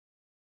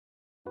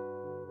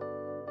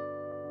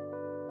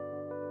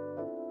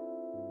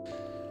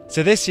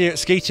So this year at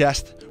Ski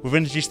Test, we've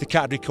introduced a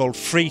category called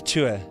Free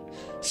Tour.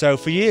 So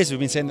for years we've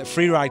been saying that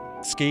free ride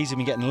skis have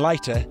been getting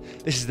lighter.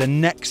 This is the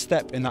next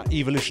step in that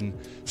evolution.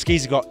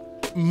 Skis have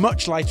got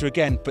much lighter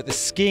again, but the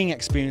skiing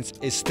experience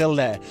is still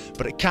there.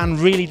 But it can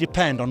really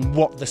depend on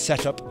what the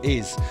setup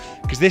is.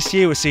 Because this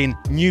year we're seeing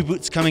new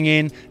boots coming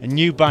in and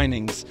new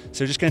bindings.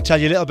 So we're just going to tell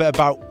you a little bit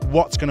about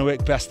what's going to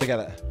work best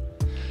together.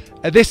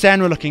 At this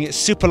end we're looking at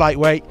super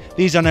lightweight.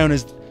 These are known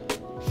as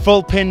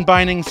full pin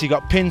bindings, so you've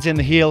got pins in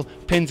the heel,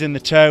 pins in the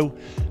toe,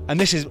 and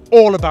this is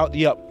all about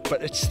the up,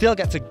 but it still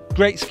gets a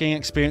great skiing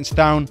experience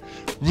down.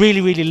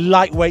 Really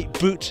lightweight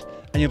boot,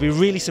 and you'll be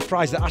really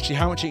surprised at actually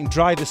how much you can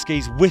drive the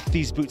skis with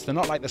these boots. They're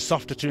not like the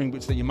softer touring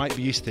boots that you might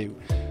be used to.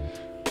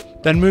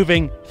 Then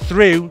moving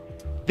through,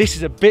 this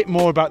is a bit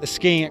more about the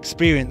skiing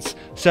experience.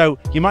 So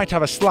you might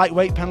have a slight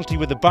weight penalty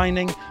with the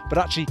binding, but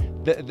actually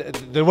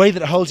the way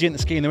that it holds you in the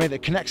ski and the way that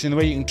it connects and the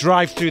way you can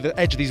drive through the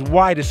edge of these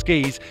wider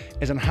skis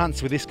is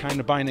enhanced with this kind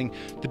of binding.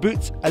 The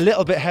boot's a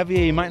little bit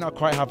heavier, you might not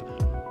quite have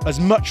as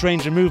much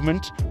range of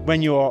movement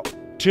when you're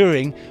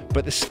touring,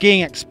 but the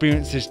skiing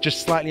experience is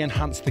just slightly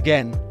enhanced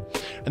again.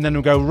 And then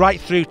we'll go right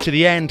through to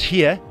the end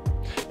here.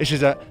 This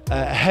is a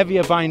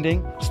heavier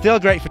binding, still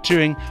great for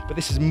touring, but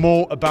this is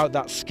more about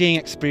that skiing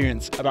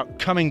experience, about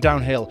coming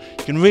downhill.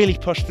 You can really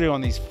push through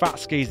on these fat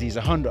skis, these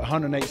 100,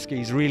 108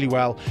 skis really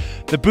well.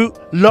 The boot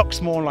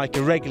looks more like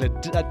a regular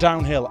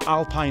downhill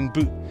alpine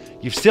boot.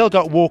 You've still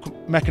got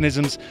walk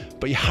mechanisms,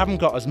 but you haven't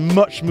got as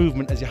much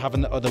movement as you have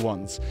in the other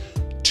ones.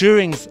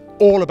 Touring's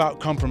all about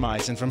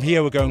compromise, and from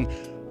here we're going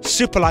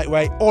super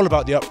lightweight, all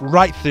about the up,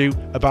 right through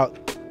about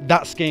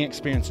that skiing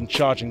experience and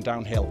charging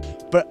downhill.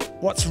 But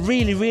what's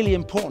really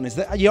important is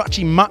that you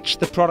actually match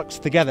the products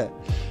together.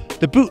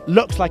 The boot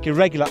looks like a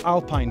regular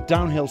alpine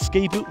downhill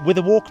ski boot with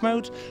a walk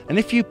mode, and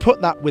if you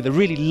put that with a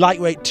really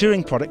lightweight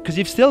touring product, because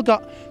you've still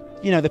got,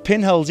 you know, the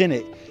pinholes in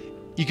it,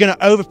 you're going to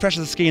overpressure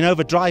the ski and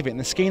overdrive it, and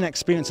the skiing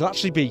experience will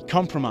actually be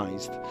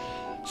compromised.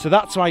 So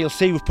that's why you'll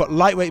see we've put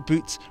lightweight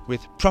boots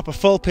with proper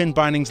full pin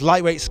bindings,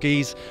 lightweight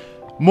skis,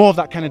 more of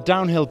that kind of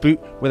downhill boot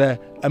with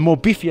a more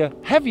beefier,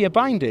 heavier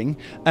binding,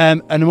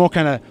 and a more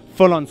kind of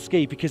full-on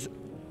ski, because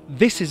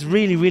this is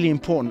really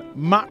important.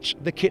 Match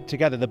the kit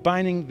together, the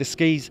binding, the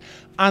skis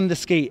and the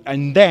ski,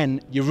 and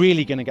then you're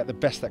really going to get the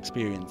best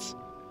experience.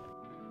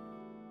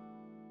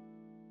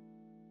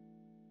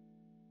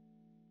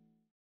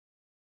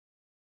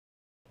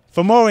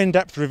 For more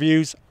in-depth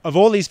reviews of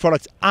all these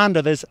products and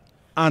others,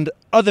 and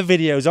other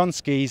videos on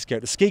skis, go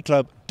to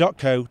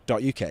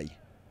skiclub.co.uk.